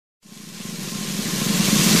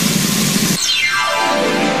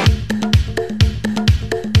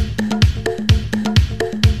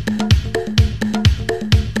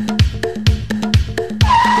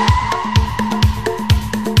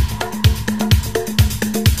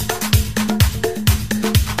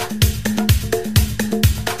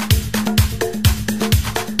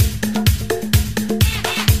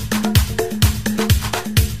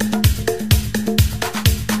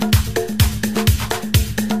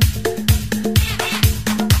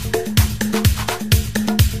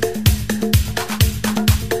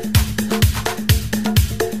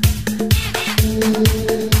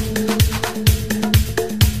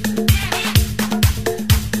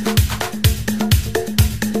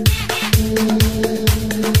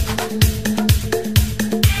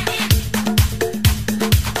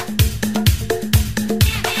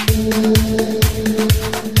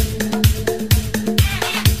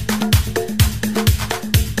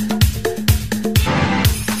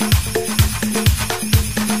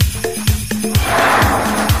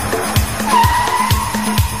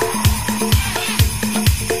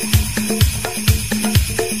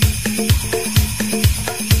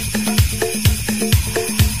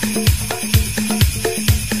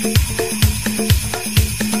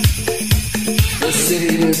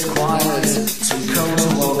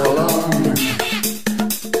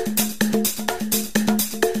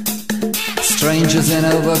in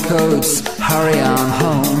overcoats, hurry on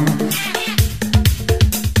home.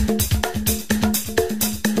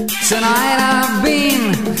 Tonight I've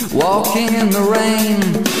been walking in the rain.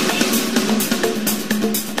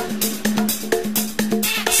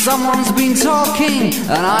 Someone's been talking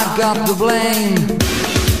and I've got the blame.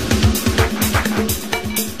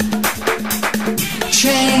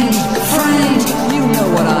 Chained, framed, you know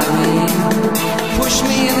what I mean. Push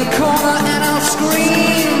me in the corner and I'll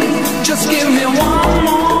scream. Just give me one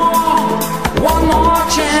more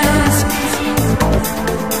chance.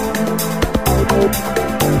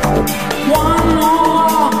 One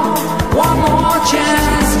more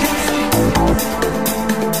chance.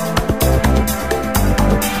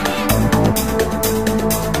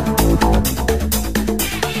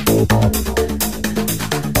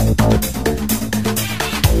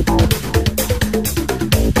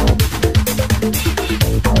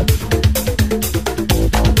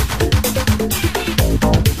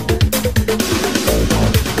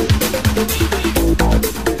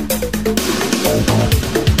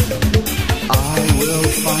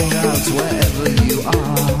 Wherever you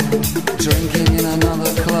are, drinking in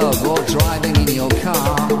another club or driving in your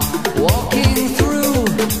car, walking through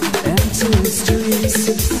empty streets,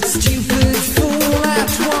 stupid fool, that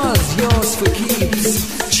was yours for keeps.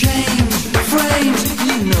 Chained, framed,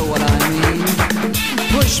 you know what I mean.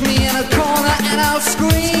 Push me in a corner and I'll scream.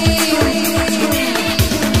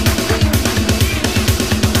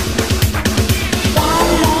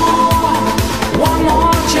 One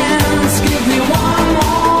more chance, give me one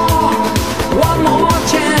more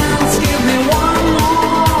chance, give me one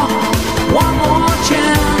more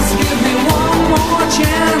chance, give me one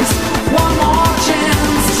more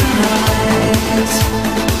chance tonight.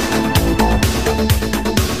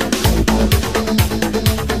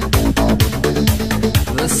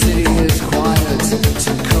 The city is quiet,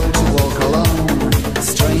 too cold to walk alone.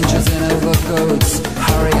 Strangers in overcoats,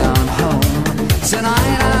 hurry on home.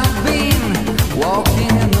 Tonight I've been walking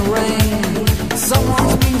in the rain.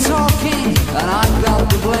 Someone's been talking and I've got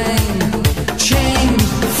the blame. Chained,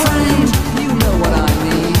 framed, you know what I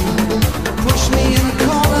mean. Push me in a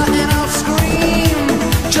corner and I'll scream.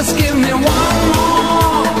 Just give me one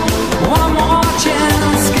more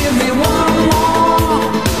chance. Give me one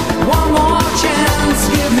more chance.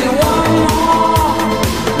 Give me one more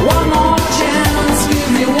chance. Give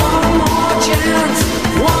me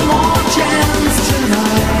one more chance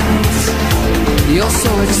tonight. You're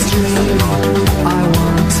so extreme, I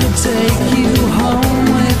want to take you home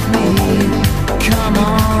with me. Come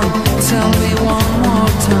on, tell me one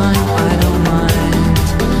more time. I don't mind,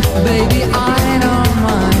 baby, I don't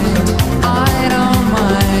mind, I don't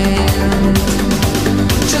mind.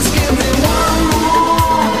 Just give me one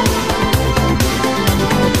more.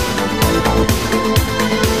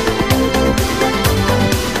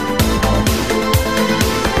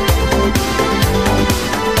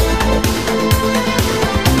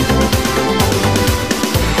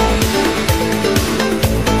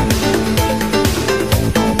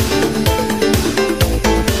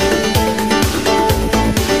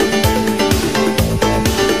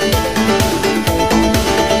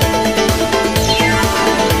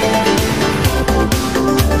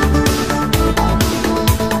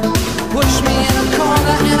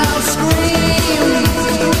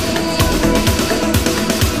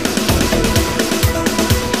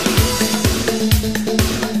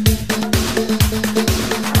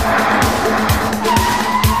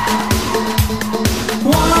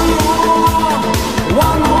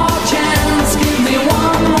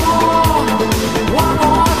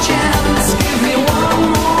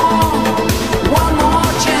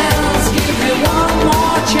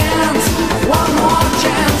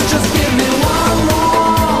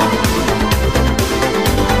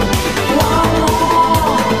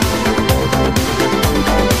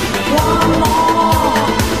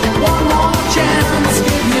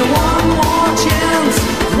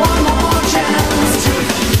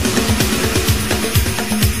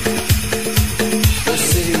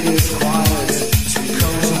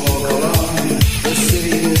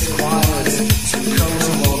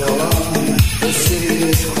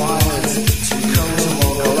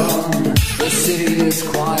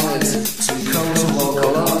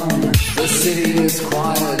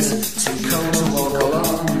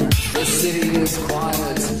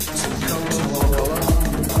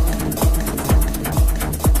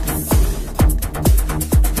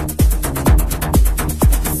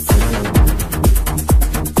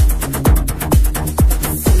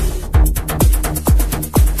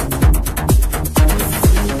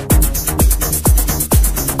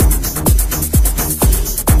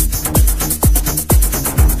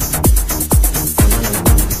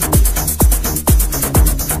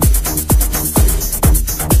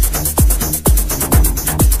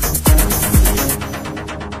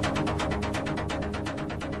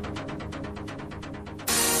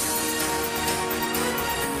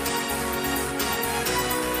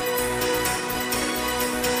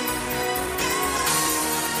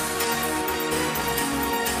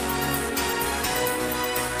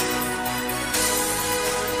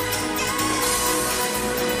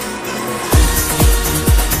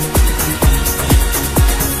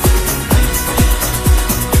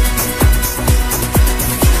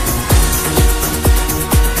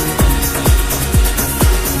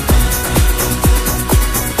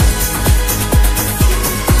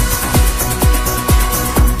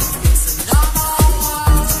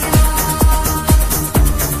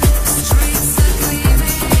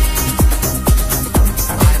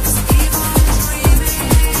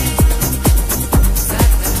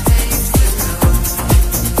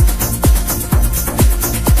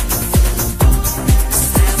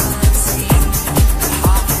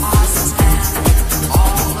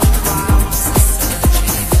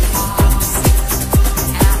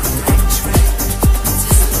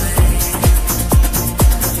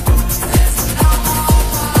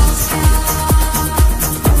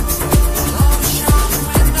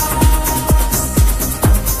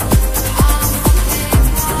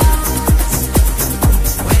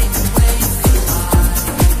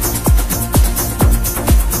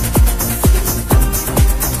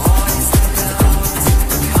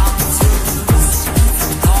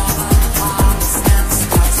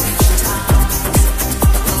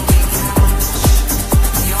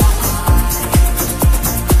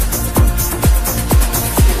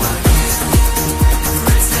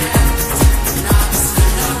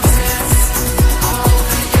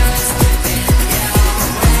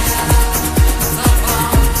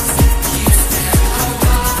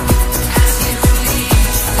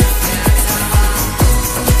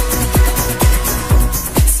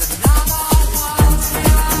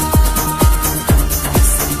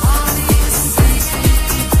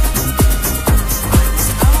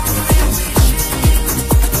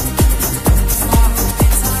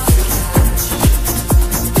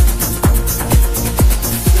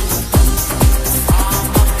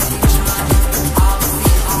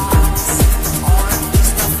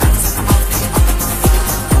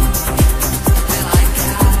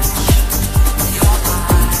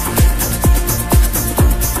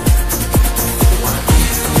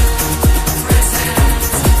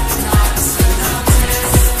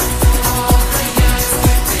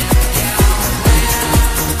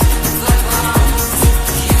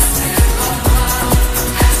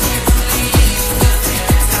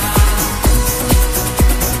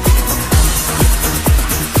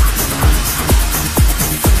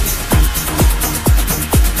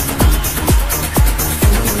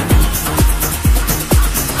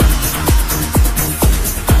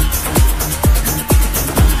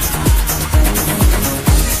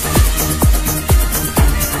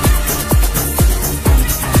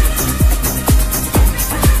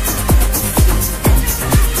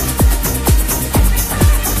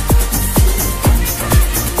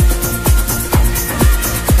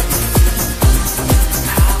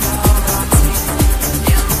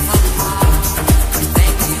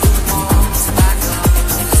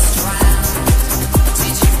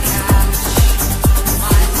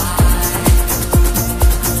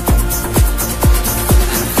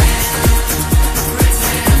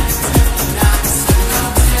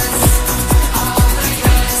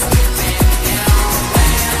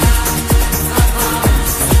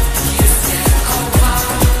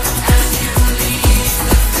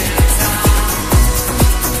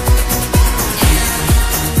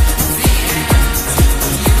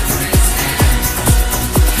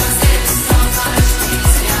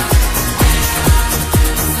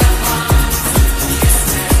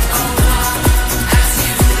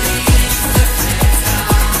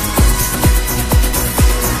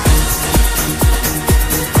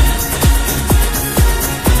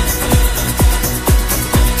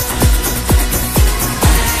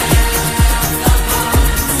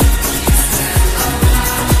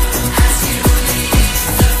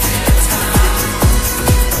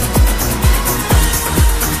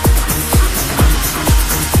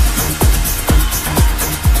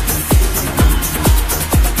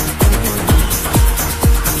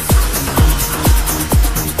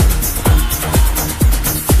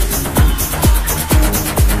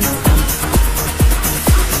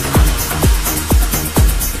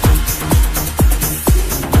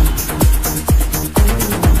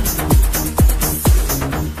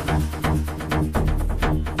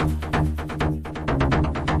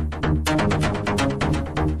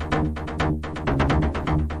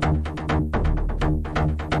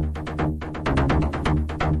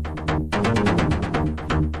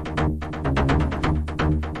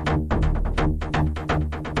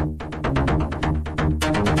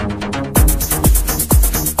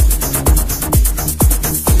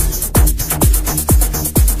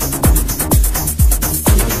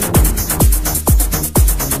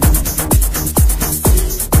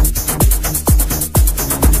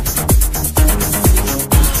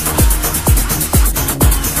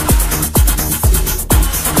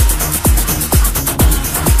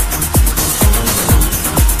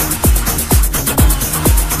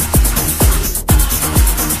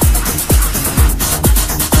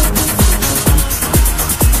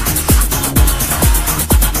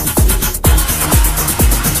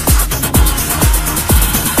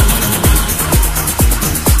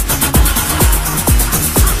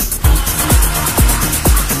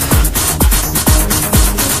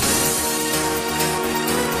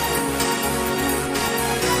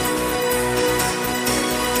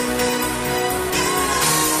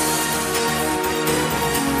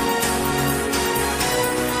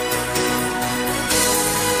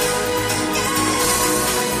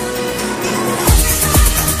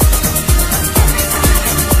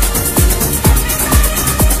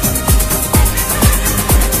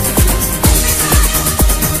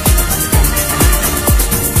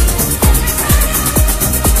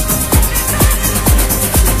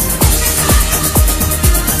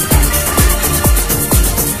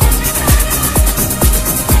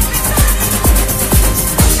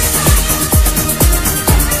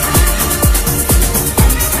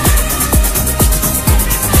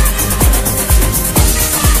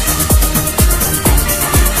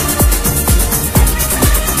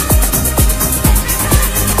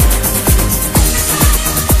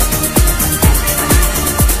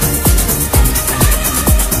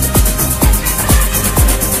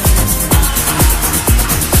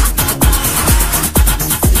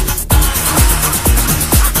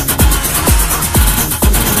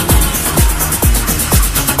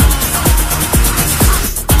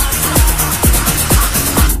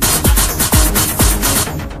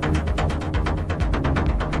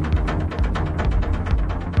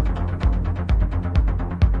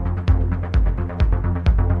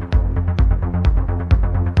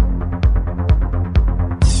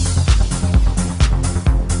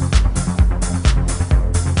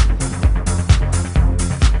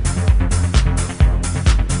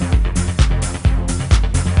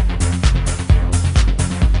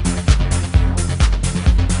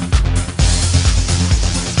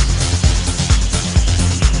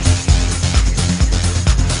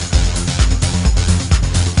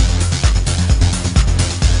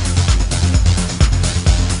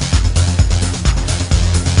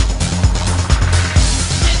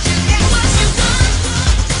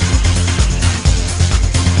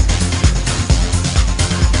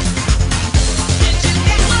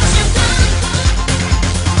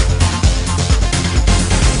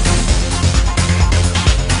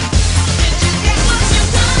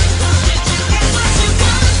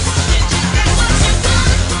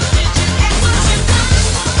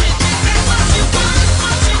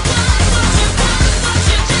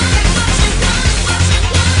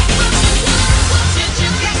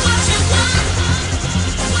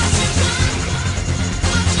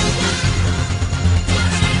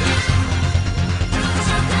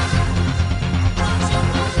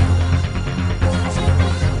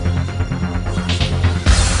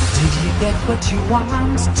 get what you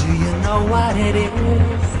want? Do you know what it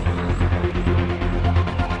is?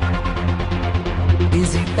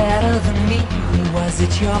 Is he better than me? Was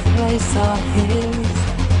it your place or his?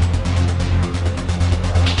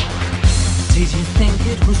 Did you think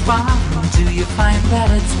it was wrong? Do you find that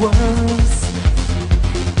it's worse?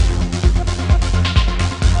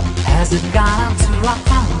 Has it gone on too long?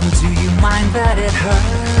 Do you mind that it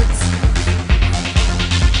hurts?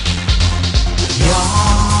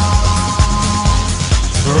 You're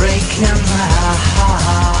breaking my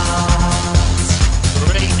heart.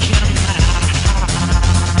 Breaking my heart.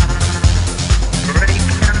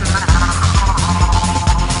 Breaking my heart.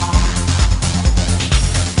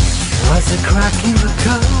 Was it cracking the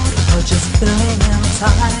code or just filling in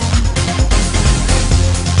time?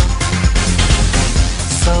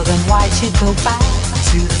 So then why'd you go back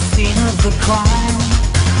to the scene of the crime?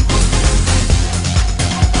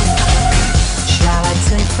 Shall I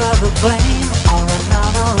take further blame or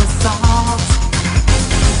another assault?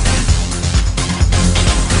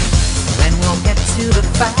 Then we'll get to the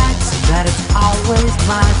fact that it's always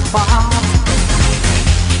my fault.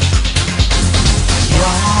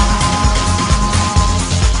 You're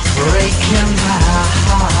breaking my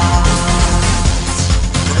heart.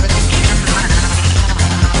 Breaking my heart.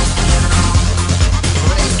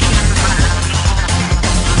 Breaking my heart.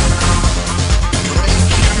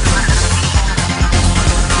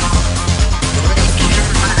 Breaking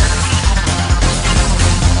my heart.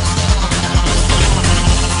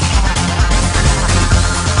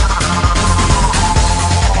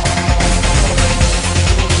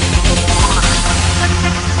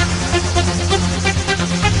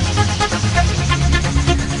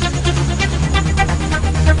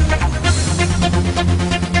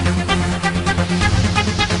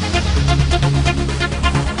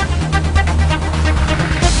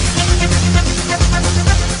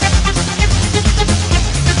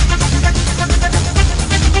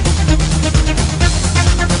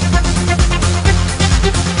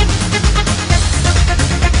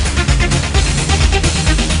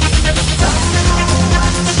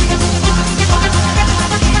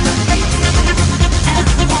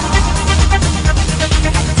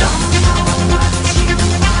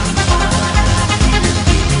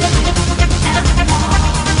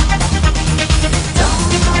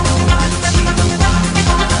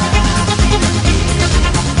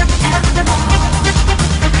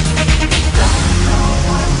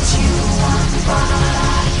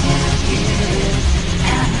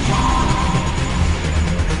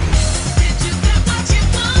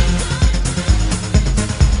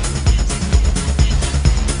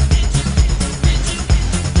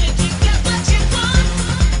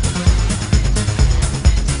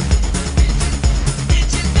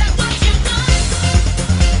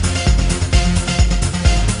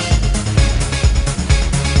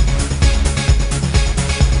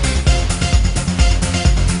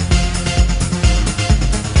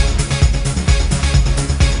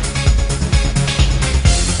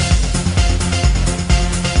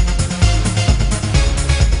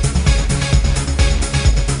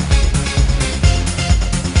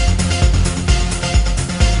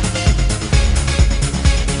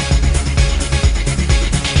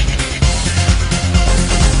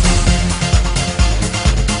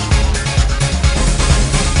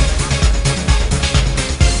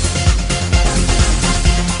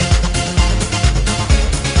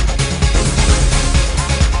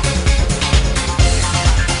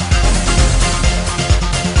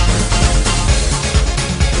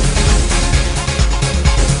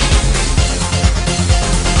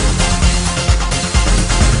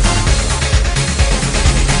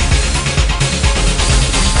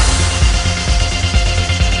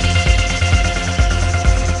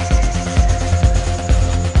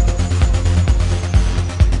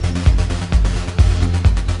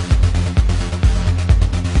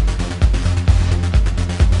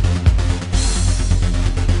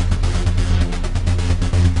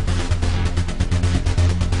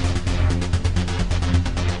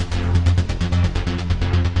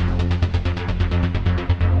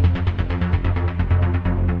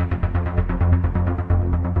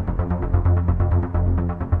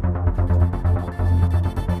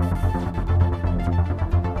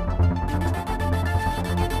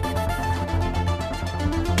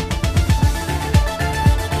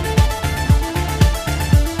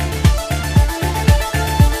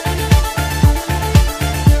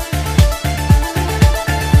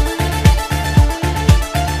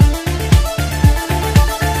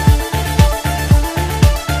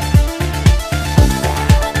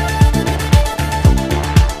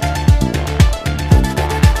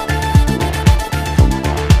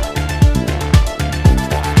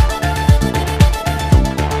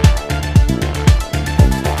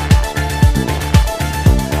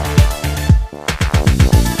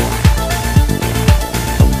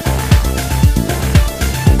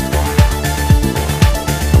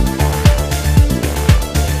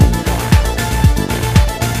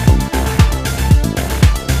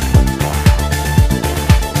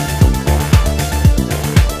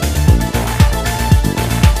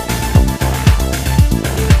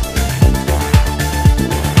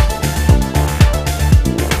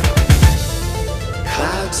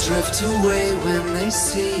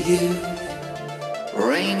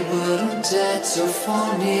 dead to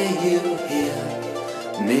fall near you here.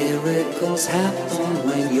 Miracles happen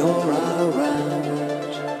when you're around.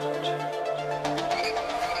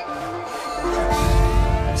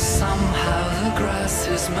 Somehow the grass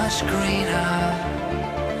is much greener,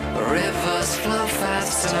 rivers flow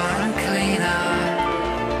faster and cleaner.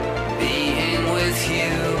 Being with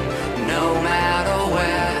you, no matter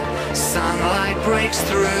where, sunlight breaks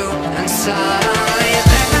through and suddenly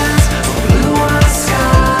there's a bluer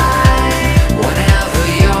sky. Whenever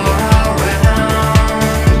you're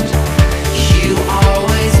around, you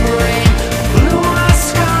always bring a bluer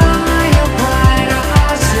sky, a brighter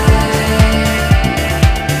day.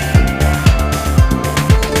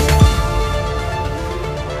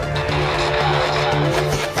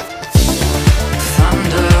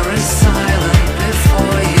 Thunder is silent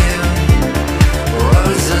before you,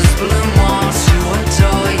 roses bloom more to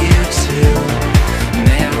adore you too.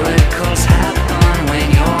 Miracles happen when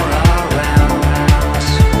you're around.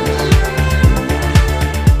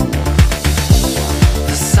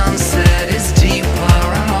 The sunset is deeper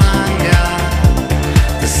and longer,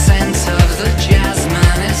 the scent of the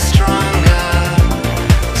jasmine is stronger.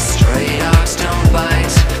 Stray dogs don't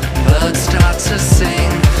bite, birds start to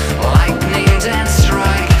sing, lightning dance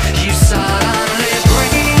strike, you suddenly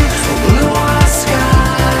bring a bluer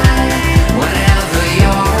sky. Whenever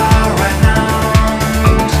you're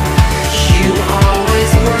around, you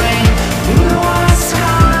always bring bluer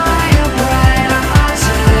sky, a brighter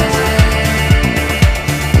day.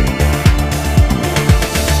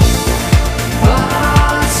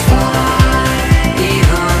 Birds fly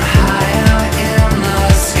even higher in the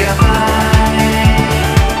sky.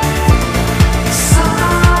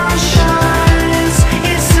 Sun shines,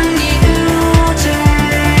 it's a new day.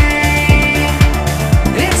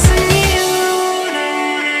 It's a new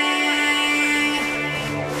day.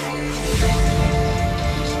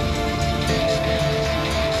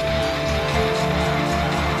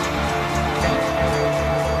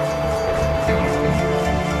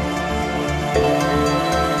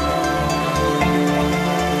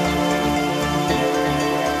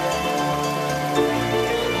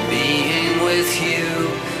 Being with you,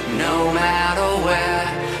 no matter where,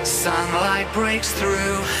 sunlight breaks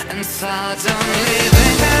through and suddenly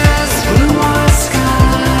there's bluer sky.